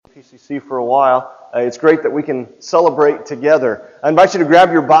PCC for a while. It's great that we can celebrate together. I invite you to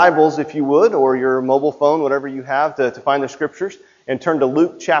grab your Bibles, if you would, or your mobile phone, whatever you have, to find the Scriptures, and turn to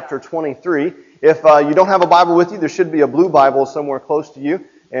Luke chapter 23. If you don't have a Bible with you, there should be a blue Bible somewhere close to you,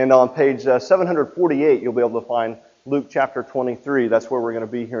 and on page 748, you'll be able to find Luke chapter 23. That's where we're going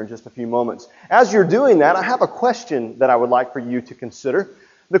to be here in just a few moments. As you're doing that, I have a question that I would like for you to consider.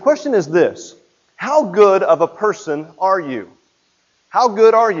 The question is this: how good of a person are you? How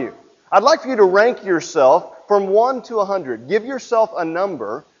good are you? I'd like for you to rank yourself from 1 to 100. Give yourself a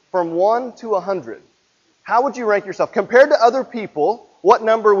number from 1 to 100. How would you rank yourself? Compared to other people, what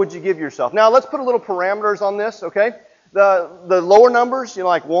number would you give yourself? Now, let's put a little parameters on this, okay? The lower numbers,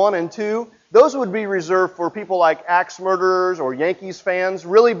 like 1 and 2, those would be reserved for people like axe murderers or Yankees fans,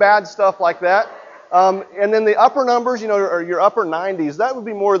 really bad stuff like that. And then the upper numbers, or your upper 90s, that would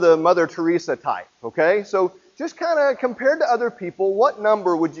be more the Mother Teresa type, okay? So just kind of compared to other people, what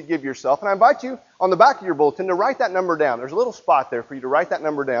number would you give yourself? And I invite you on the back of your bulletin to write that number down. There's a little spot there for you to write that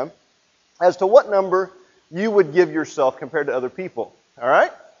number down as to what number you would give yourself compared to other people. All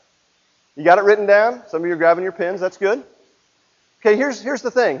right? You got it written down? Some of you are grabbing your pens. That's good. Okay, here's the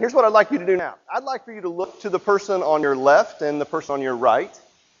thing. Here's what I'd like you to do now. I'd like for you to look to the person on your left and the person on your right.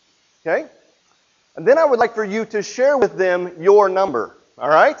 Okay? And then I would like for you to share with them your number. All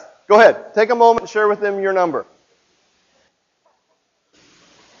right? Go ahead. Take a moment and share with them your number.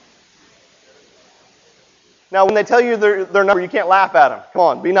 Now, when they tell you their number, you can't laugh at them. Come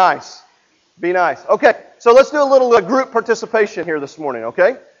on, be nice. Be nice. Okay, so let's do a little group participation here this morning,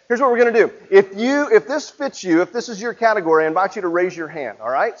 okay? Here's what we're going to do. If this fits you, if this is your category, I invite you to raise your hand, all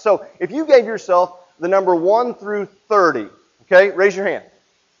right? So if you gave yourself the number 1 through 30, okay, raise your hand.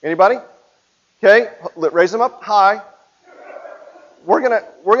 Anybody? Okay, raise them up high. We're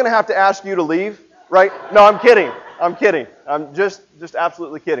gonna have to ask you to leave, right? No, I'm kidding. I'm just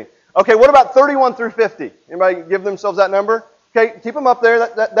absolutely kidding. Okay, what about 31 through 50? Anybody give themselves that number? Okay, keep them up there.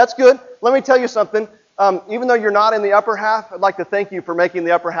 That's good. Let me tell you something. Even though you're not in the upper half, I'd like to thank you for making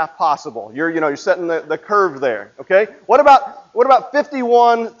the upper half possible. You're setting the curve there. Okay. What about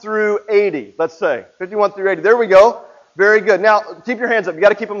 51 through 80? Let's say 51 through 80. There we go. Very good. Now keep your hands up. You got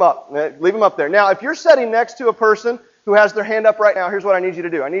to keep them up. Leave them up there. Now, if you're sitting next to a person who has their hand up right now, here's what I need you to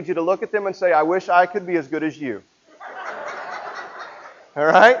do. I need you to look at them and say, "I wish I could be as good as you." All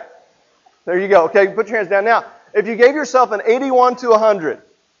right? There you go. Okay, put your hands down. Now, if you gave yourself an 81 to 100,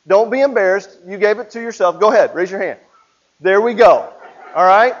 don't be embarrassed. You gave it to yourself. Go ahead. Raise your hand. There we go. All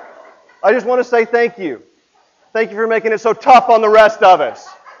right? I just want to say thank you. Thank you for making it so tough on the rest of us.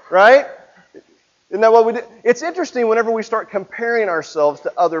 Right? Isn't that what we do? It's interesting whenever we start comparing ourselves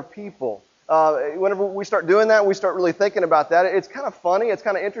to other people. Whenever we start doing that, we start really thinking about that. It's kind of funny. It's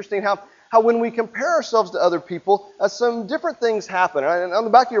kind of interesting how when we compare ourselves to other people, some different things happen. And on the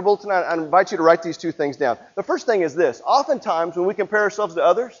back of your bulletin, I invite you to write these two things down. The first thing is this. Oftentimes, when we compare ourselves to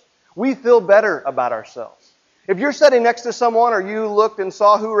others, we feel better about ourselves. If you're sitting next to someone or you looked and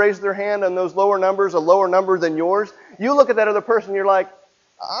saw who raised their hand on those lower numbers, a lower number than yours, you look at that other person and you're like,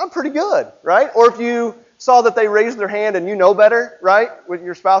 I'm pretty good, right? Or if you saw that they raised their hand and you know better, right? With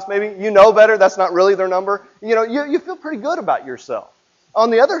your spouse maybe, you know better, that's not really their number. You feel pretty good about yourself. On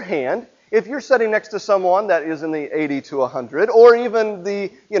the other hand, if you're sitting next to someone that is in the 80 to 100 or even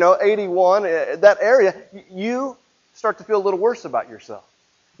the 81, that area, you start to feel a little worse about yourself.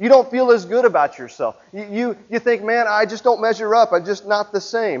 You don't feel as good about yourself. You think, man, I just don't measure up. I'm just not the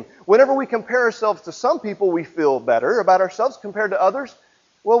same. Whenever we compare ourselves to some people, we feel better about ourselves compared to others.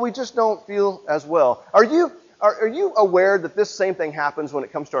 Well, we just don't feel as well. Are you aware that this same thing happens when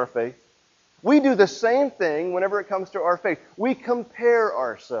it comes to our faith? We do the same thing whenever it comes to our faith. We compare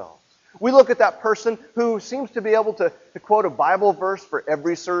ourselves. We look at that person who seems to be able to quote a Bible verse for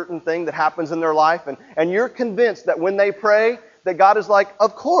every certain thing that happens in their life, and you're convinced that when they pray, that God is like,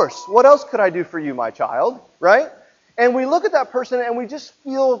 of course, what else could I do for you, my child? Right? And we look at that person and we just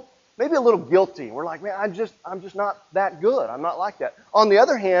feel maybe a little guilty. We're like, man, I'm just not that good. I'm not like that. On the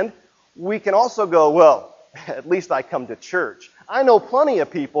other hand, we can also go, well, at least I come to church. I know plenty of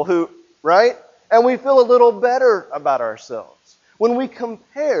people who, right? And we feel a little better about ourselves. When we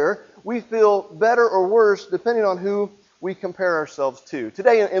compare, we feel better or worse depending on who we compare ourselves to.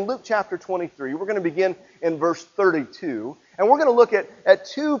 Today in Luke chapter 23, we're going to begin in verse 32. And we're going to look at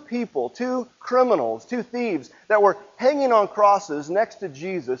two people, two criminals, two thieves that were hanging on crosses next to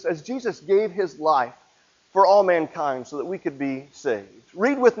Jesus as Jesus gave his life for all mankind so that we could be saved.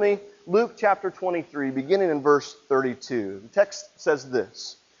 Read with me Luke chapter 23, beginning in verse 32. The text says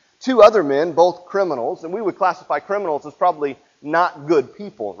this: 2 other men, both criminals, and we would classify criminals as probably not good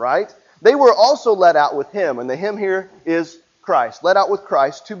people, right? They were also led out with him, and the him here is Christ, led out with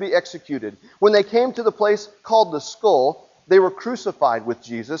Christ to be executed. When they came to the place called the Skull, they crucified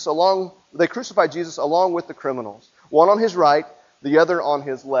Jesus along with the criminals, one on his right, the other on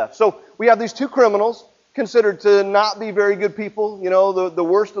his left. So we have these two criminals considered to not be very good people, the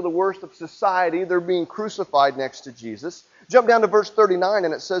worst of the worst of society. They're being crucified next to Jesus. Jump down to verse 39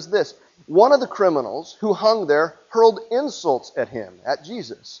 and it says this: one of the criminals who hung there hurled insults at him, at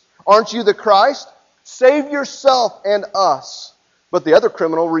Jesus. "Aren't you the Christ? Save yourself and us." But the other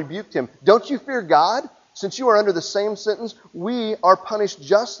criminal rebuked him. "Don't you fear God? Since you are under the same sentence, we are punished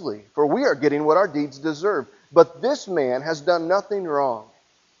justly, for we are getting what our deeds deserve. But this man has done nothing wrong."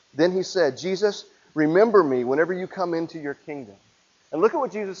 Then he said, "Jesus, remember me whenever you come into your kingdom." And look at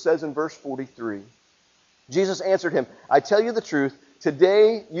what Jesus says in verse 43. Jesus answered him, "I tell you the truth,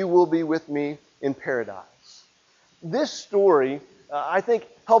 today you will be with me in paradise." This story, I think,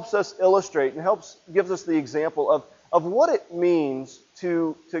 helps us illustrate and gives us the example of what it means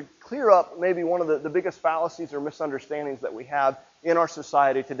to clear up maybe one of the biggest fallacies or misunderstandings that we have in our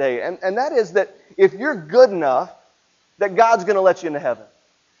society today. And that is that if you're good enough, that God's going to let you into heaven.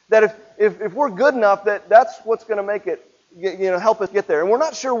 That if we're good enough, that's what's going to make it, help us get there. And we're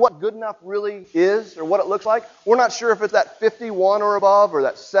not sure what good enough really is or what it looks like. We're not sure if it's that 51 or above or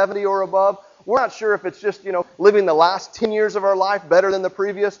that 70 or above. We're not sure if it's just, living the last 10 years of our life better than the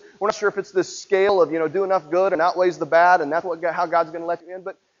previous. We're not sure if it's this scale of, do enough good and outweighs the bad, and that's how God's going to let you in.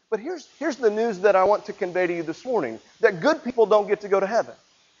 But here's the news that I want to convey to you this morning, that good people don't get to go to heaven.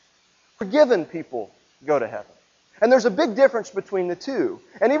 Forgiven people go to heaven. And there's a big difference between the two.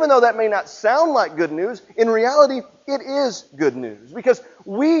 And even though that may not sound like good news, in reality, it is good news. Because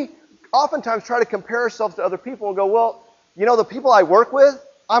we oftentimes try to compare ourselves to other people and go, well, the people I work with,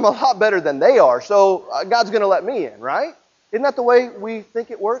 I'm a lot better than they are, so God's going to let me in, right? Isn't that the way we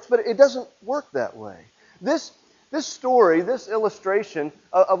think it works? But it doesn't work that way. This story, this illustration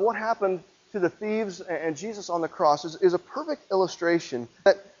of what happened to the thieves and Jesus on the cross is a perfect illustration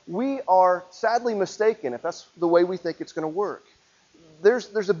that we are sadly mistaken if that's the way we think it's going to work.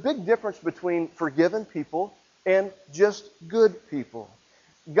 There's a big difference between forgiven people and just good people.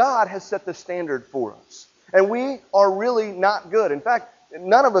 God has set the standard for us, and we are really not good. In fact,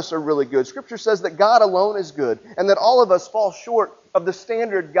 none of us are really good. Scripture says that God alone is good, and that all of us fall short of the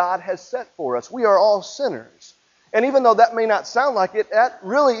standard God has set for us. We are all sinners. And even though that may not sound like it, that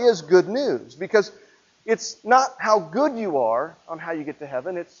really is good news, because it's not how good you are on how you get to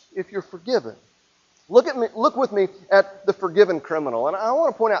heaven, it's if you're forgiven. Look with me at the forgiven criminal. And I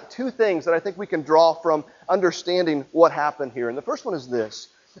want to point out two things that I think we can draw from understanding what happened here. And the first one is this.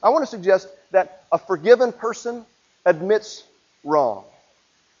 I want to suggest that a forgiven person admits wrong.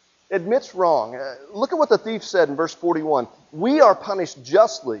 Admits wrong. Look at what the thief said in verse 41. "We are punished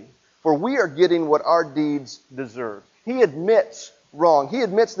justly, for we are getting what our deeds deserve." He admits wrong. He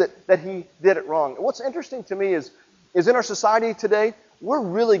admits that he did it wrong. What's interesting to me is in our society today, we're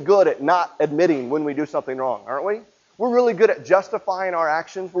really good at not admitting when we do something wrong, aren't we? We're really good at justifying our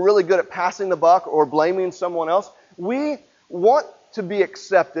actions. We're really good at passing the buck or blaming someone else. We want to be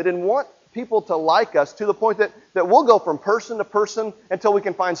accepted and want people to like us to the point that we'll go from person to person until we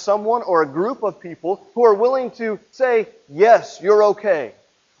can find someone or a group of people who are willing to say, yes, you're okay.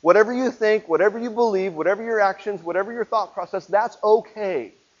 Whatever you think, whatever you believe, whatever your actions, whatever your thought process, that's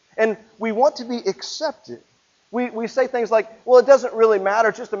okay. And we want to be accepted. We say things like, well, it doesn't really matter.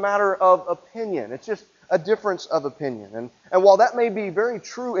 It's just a matter of opinion. It's just a difference of opinion. And while that may be very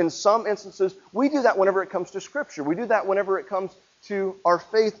true in some instances, we do that whenever it comes to Scripture. We do that whenever it comes to our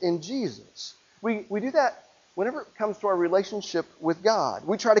faith in Jesus. We do that whenever it comes to our relationship with God.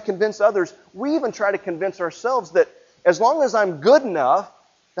 We try to convince others. We even try to convince ourselves that as long as I'm good enough,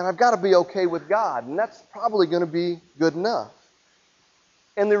 then I've got to be okay with God. And that's probably going to be good enough.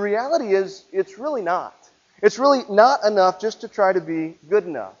 And the reality is, it's really not. It's really not enough just to try to be good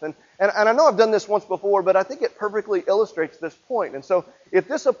enough. And I know I've done this once before, but I think it perfectly illustrates this point. And so if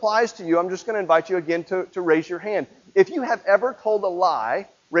this applies to you, I'm just going to invite you again to raise your hand. If you have ever told a lie,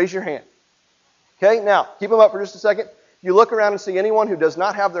 raise your hand. Okay, now, keep them up for just a second. If you look around and see anyone who does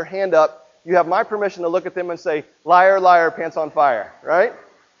not have their hand up, you have my permission to look at them and say, liar, liar, pants on fire, right?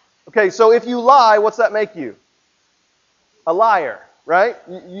 Okay, so if you lie, what's that make you? A liar, right?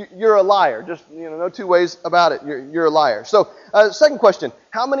 You're a liar. Just, no two ways about it. You're a liar. So, second question.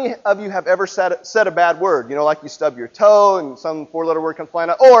 How many of you have ever said a bad word? Like you stub your toe and some four-letter word comes flying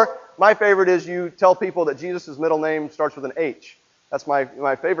out. Or, my favorite is you tell people that Jesus' middle name starts with an H. That's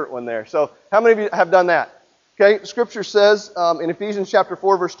my favorite one there. So, how many of you have done that? Okay, Scripture says in Ephesians chapter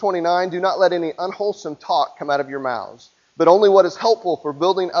 4, verse 29, do not let any unwholesome talk come out of your mouths, but only what is helpful for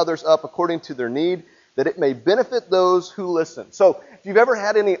building others up according to their need, that it may benefit those who listen. So if you've ever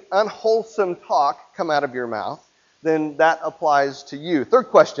had any unwholesome talk come out of your mouth, then that applies to you. Third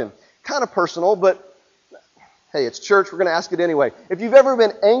question, kind of personal, but hey, it's church, we're going to ask it anyway. If you've ever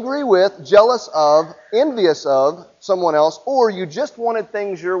been angry with, jealous of, envious of someone else, or you just wanted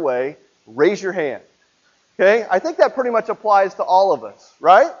things your way, raise your hand. Okay? I think that pretty much applies to all of us,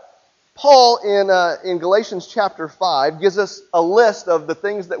 right? Paul in Galatians chapter 5 gives us a list of the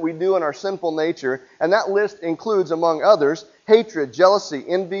things that we do in our sinful nature, and that list includes, among others, hatred, jealousy,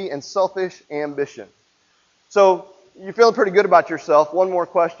 envy, and selfish ambition. So, you're feeling pretty good about yourself. One more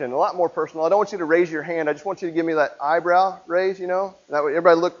question, a lot more personal. I don't want you to raise your hand. I just want you to give me that eyebrow raise, you know. That way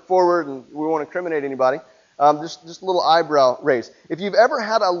everybody look forward and we won't incriminate anybody. Just a little eyebrow raise. If you've ever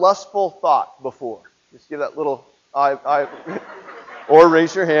had a lustful thought before, just give that little eye or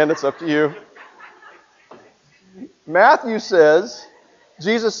raise your hand. It's up to you. Matthew says,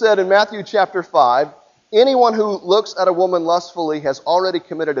 Jesus said in Matthew chapter 5, anyone who looks at a woman lustfully has already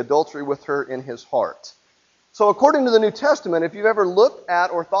committed adultery with her in his heart. So according to the New Testament, if you've ever looked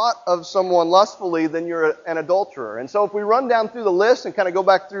at or thought of someone lustfully, then you're an adulterer. And so if we run down through the list and kind of go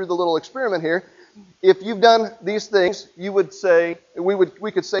back through the little experiment here, if you've done these things, you would say,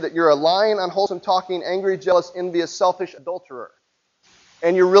 we could say that you're a lying, unwholesome, talking, angry, jealous, envious, selfish adulterer.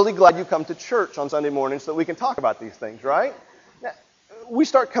 And you're really glad you come to church on Sunday morning so that we can talk about these things, right? Now, we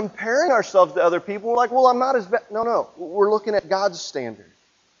start comparing ourselves to other people. We're like, well, I'm not as bad. No. We're looking at God's standard.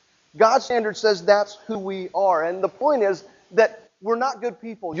 God's standard says that's who we are. And the point is that we're not good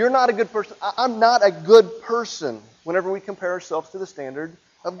people. You're not a good person. I'm not a good person whenever we compare ourselves to the standard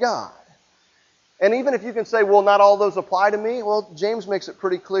of God. And even if you can say, well, not all those apply to me, well, James makes it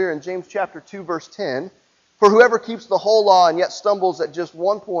pretty clear in James chapter 2, verse 10, for whoever keeps the whole law and yet stumbles at just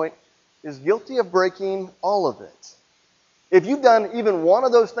one point is guilty of breaking all of it. If you've done even one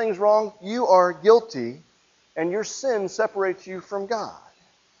of those things wrong, you are guilty, and your sin separates you from God.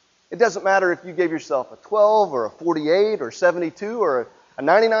 It doesn't matter if you gave yourself a 12 or a 48 or 72 or a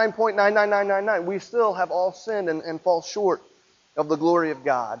 99.99999. We still have all sinned and fall short of the glory of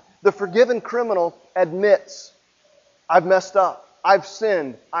God. The forgiven criminal admits, I've messed up, I've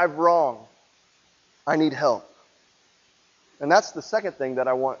sinned, I've wronged, I need help. And that's the second thing that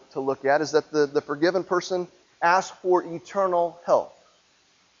I want to look at, is that the forgiven person asks for eternal help.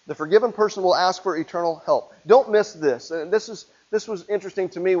 The forgiven person will ask for eternal help. Don't miss this. And this was interesting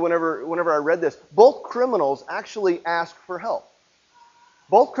to me whenever I read this. Both criminals actually ask for help.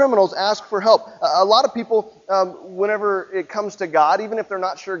 Both criminals ask for help. A lot of people, whenever it comes to God, even if they're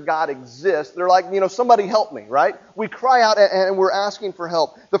not sure God exists, they're like, somebody help me, right? We cry out and we're asking for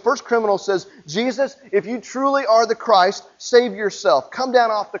help. The first criminal says, Jesus, if you truly are the Christ, save yourself. Come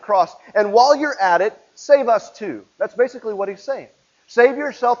down off the cross. And while you're at it, save us too. That's basically what he's saying. Save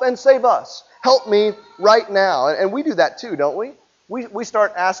yourself and save us. Help me right now. And we do that too, don't we? We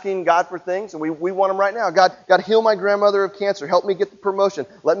start asking God for things, and we want them right now. God, heal my grandmother of cancer. Help me get the promotion.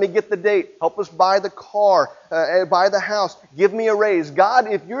 Let me get the date. Help us buy the car, buy the house. Give me a raise. God,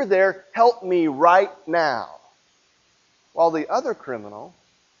 if you're there, help me right now. While the other criminal,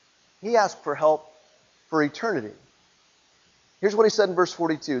 he asked for help for eternity. Here's what he said in verse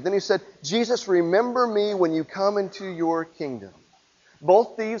 42. Then he said, Jesus, remember me when you come into your kingdom.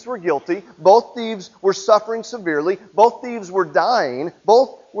 Both thieves were guilty. Both thieves were suffering severely. Both thieves were dying.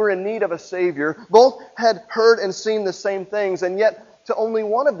 Both were in need of a Savior. Both had heard and seen the same things. And yet, to only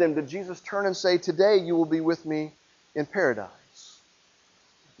one of them did Jesus turn and say, today you will be with me in paradise.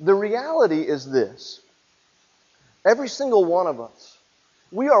 The reality is this. Every single one of us,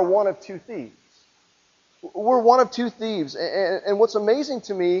 we are one of two thieves. We're one of two thieves. And what's amazing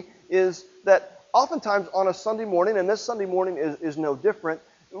to me is that oftentimes on a Sunday morning, and this Sunday morning is no different,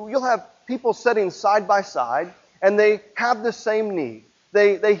 you'll have people sitting side by side, and they have the same need.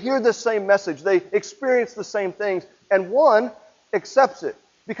 They hear the same message. They experience the same things. And one accepts it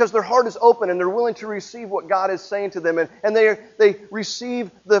because their heart is open and they're willing to receive what God is saying to them. And they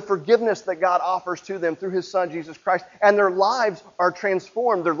receive the forgiveness that God offers to them through His Son, Jesus Christ. And their lives are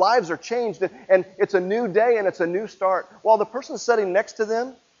transformed. Their lives are changed. And it's a new day and it's a new start. While the person sitting next to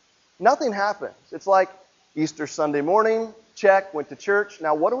them, nothing happens. It's like Easter Sunday morning, check, went to church.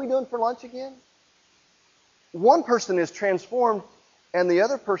 Now what are we doing for lunch again? One person is transformed and the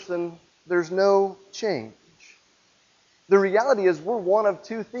other person, there's no change. The reality is we're one of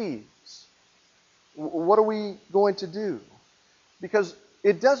two thieves. What are we going to do? Because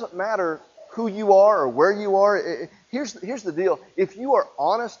it doesn't matter who you are or where you are. Here's the deal. If you are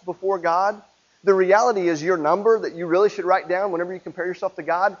honest before God, the reality is your number that you really should write down whenever you compare yourself to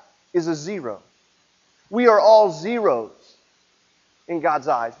God is a zero. We are all zeros in God's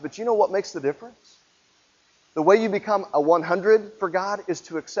eyes. But you know what makes the difference? The way you become a 100 for God is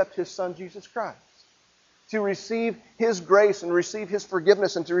to accept His Son, Jesus Christ. To receive His grace and receive His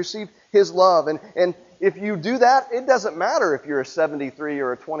forgiveness and to receive His love. And if you do that, it doesn't matter if you're a 73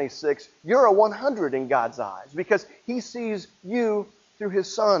 or a 26. You're a 100 in God's eyes because He sees you through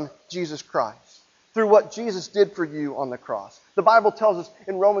His Son, Jesus Christ. Through what Jesus did for you on the cross. The Bible tells us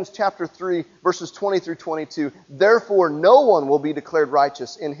in Romans chapter 3, verses 20 through 22, therefore no one will be declared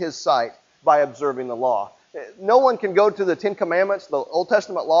righteous in His sight by observing the law. No one can go to the Ten Commandments, the Old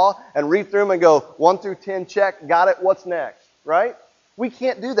Testament law, and read through them and go 1 through 10, check, got it, what's next, right? We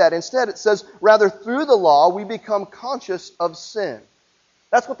can't do that. Instead, it says, rather through the law we become conscious of sin.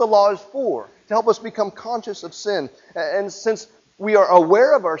 That's what the law is for, to help us become conscious of sin. And since we are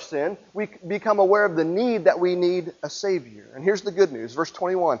aware of our sin, we become aware of the need that we need a Savior. And here's the good news, verse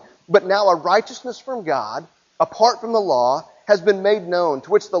 21. But now a righteousness from God, apart from the law, has been made known,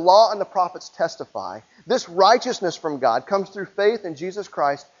 to which the law and the prophets testify. This righteousness from God comes through faith in Jesus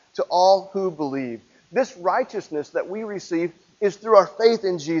Christ to all who believe. This righteousness that we receive is through our faith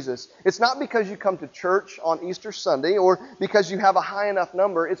in Jesus. It's not because you come to church on Easter Sunday or because you have a high enough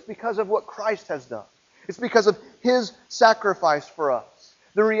number. It's because of what Christ has done. It's because of His sacrifice for us.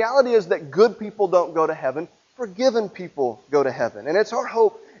 The reality is that good people don't go to heaven. Forgiven people go to heaven. And it's our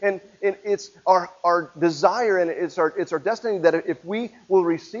hope and it's our desire and it's our destiny that if we will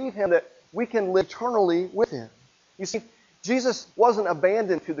receive Him, that we can live eternally with Him. You see, Jesus wasn't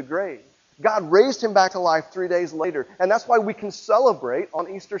abandoned to the grave. God raised Him back to life 3 days later. And that's why we can celebrate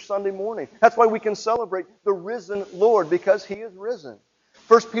on Easter Sunday morning. That's why we can celebrate the risen Lord, because He is risen.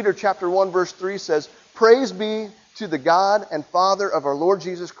 1 Peter chapter 1 verse 3 says, praise be to the God and Father of our Lord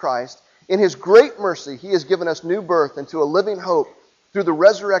Jesus Christ. In His great mercy He has given us new birth into a living hope through the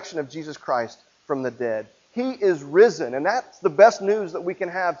resurrection of Jesus Christ from the dead. He is risen, and that's the best news that we can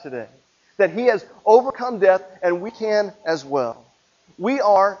have today. That He has overcome death, and we can as well. We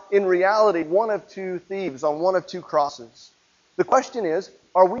are, in reality, one of two thieves on one of two crosses. The question is,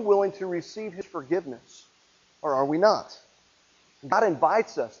 are we willing to receive His forgiveness, or are we not? God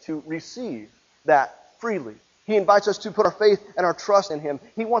invites us to receive that freely. He invites us to put our faith and our trust in Him.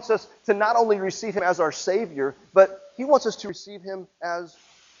 He wants us to not only receive Him as our Savior, but He wants us to receive Him as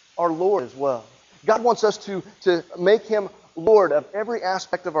our Lord as well. God wants us to make Him Lord of every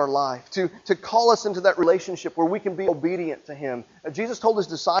aspect of our life, to call us into that relationship where we can be obedient to Him. Jesus told His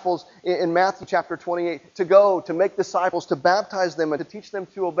disciples in Matthew chapter 28 to go, to make disciples, to baptize them, and to teach them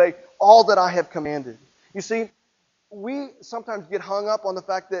to obey all that I have commanded. You see, we sometimes get hung up on the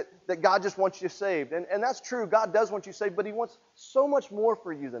fact that God just wants you saved. And that's true, God does want you saved, but He wants so much more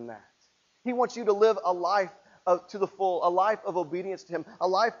for you than that. He wants you to live a life to the full, a life of obedience to Him, a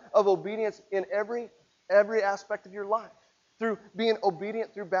life of obedience in every aspect of your life. Through being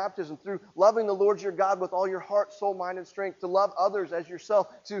obedient through baptism, through loving the Lord your God with all your heart, soul, mind, and strength, to love others as yourself,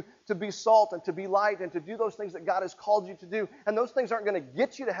 to be salt and to be light and to do those things that God has called you to do. And those things aren't going to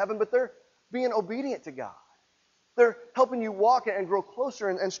get you to heaven, but they're being obedient to God. They're helping you walk and grow closer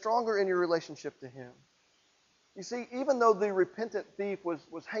and stronger in your relationship to Him. You see, even though the repentant thief was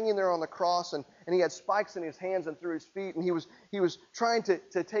hanging there on the cross and he had spikes in his hands and through his feet, and he was trying to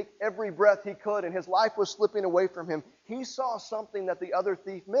take every breath he could, and his life was slipping away from him, he saw something that the other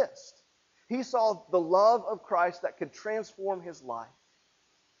thief missed. He saw the love of Christ that could transform his life.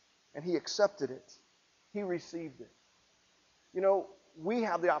 And he accepted it. He received it. You know, we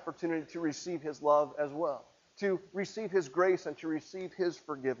have the opportunity to receive His love as well, to receive His grace and to receive His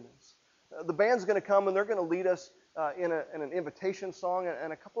forgiveness. The band's going to come and they're going to lead us in an invitation song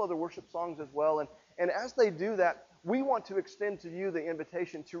and a couple other worship songs as well. And as they do that, we want to extend to you the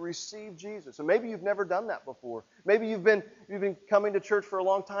invitation to receive Jesus. And maybe you've never done that before. Maybe you've been coming to church for a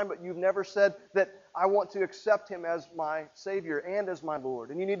long time, but you've never said that I want to accept Him as my Savior and as my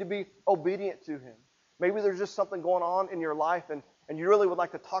Lord. And you need to be obedient to Him. Maybe there's just something going on in your life and you really would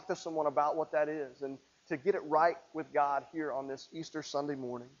like to talk to someone about what that is and to get it right with God here on this Easter Sunday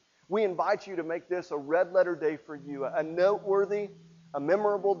morning. We invite you to make this a red letter day for you, a noteworthy, a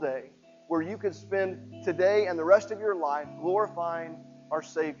memorable day where you could spend today and the rest of your life glorifying our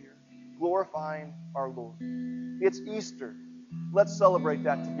Savior, glorifying our Lord. It's Easter. Let's celebrate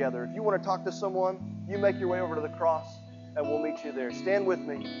that together. If you want to talk to someone, you make your way over to the cross and we'll meet you there. Stand with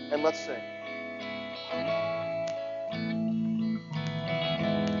me and let's sing.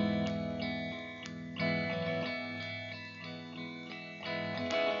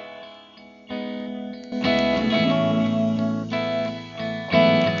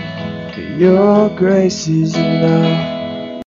 Your grace is enough.